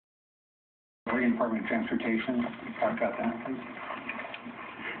Oregon Department of Transportation. Talk about that, please.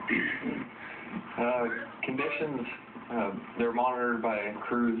 Conditions, they're monitored by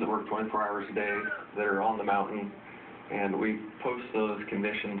crews that work 24 hours a day that are on the mountain, and we post those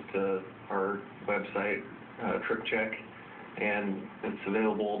conditions to our website, Trip Check, and it's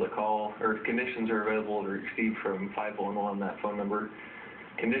available to call, or conditions are available to receive from 511, that phone number.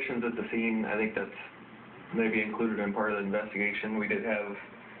 Conditions at the scene, I think that's maybe included in part of the investigation. We did have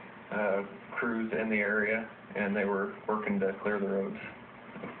crews in the area, and they were working to clear the roads.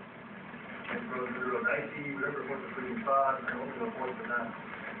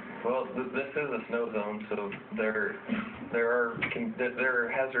 Well, this is a snow zone, so there are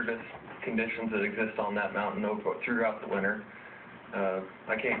hazardous conditions that exist on that mountain throughout the winter.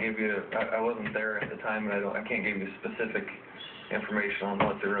 I can't give you. I wasn't there at the time, and I can't give you specific information on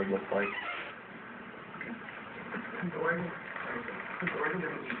what the road looks like.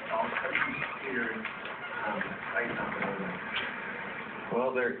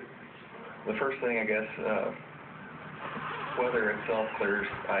 Well, the first thing, I guess, weather itself clears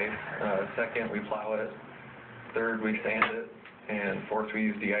ice. Second, we plow it. Third, we sand it. And fourth, we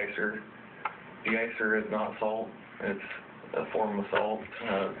use de-icer. De-icer is not salt. It's a form of salt.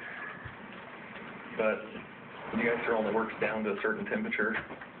 But de-icer only works down to a certain temperature,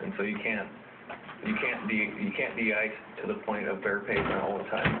 and so you can't de-ice to the point of bare pavement all the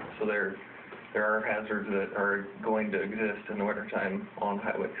time. So there are hazards that are going to exist in the wintertime on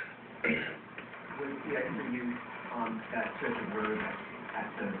highways. Was the ice used on that stretch of road at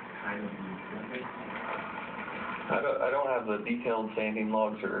the time of the incident? I don't have the detailed sanding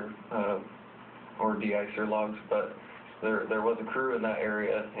logs or de-icer logs, but there was a crew in that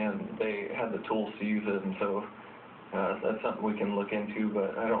area, and they had the tools to use it, and so that's something we can look into,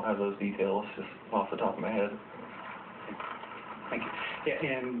 but I don't have those details just off the top of my head. Thank you. Yeah,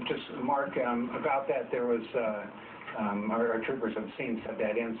 and just, Mark, about that, there was, our troopers have seen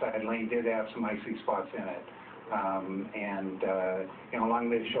that inside lane did have some icy spots in it. You know, along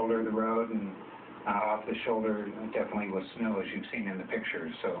the shoulder of the road and off the shoulder definitely was snow, as you've seen in the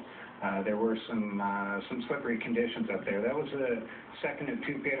pictures. So there were some slippery conditions up there. That was the second of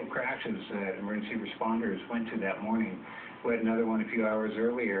two fatal crashes that emergency responders went to that morning. We had another one a few hours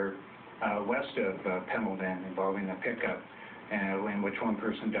earlier west of Pendleton involving a pickup, in which one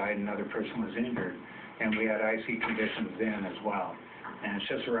person died and another person was injured. And we had icy conditions then as well. And it's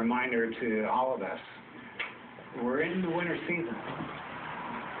just a reminder to all of us, we're in the winter season.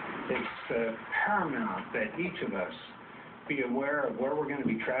 It's paramount that each of us be aware of where we're going to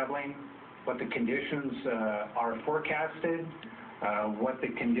be traveling, what the conditions are forecasted, what the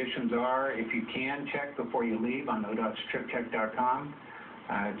conditions are. If you can, check before you leave on ODOTstripcheck.com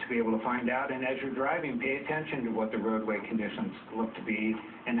to be able to find out. And as you're driving, pay attention to what the roadway conditions look to be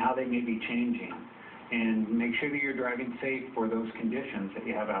and how they may be changing. And make sure that you're driving safe for those conditions that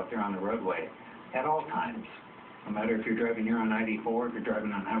you have out there on the roadway at all times. No matter if you're driving here on 94, if you're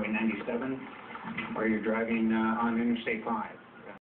driving on Highway 97, or you're driving on Interstate 5.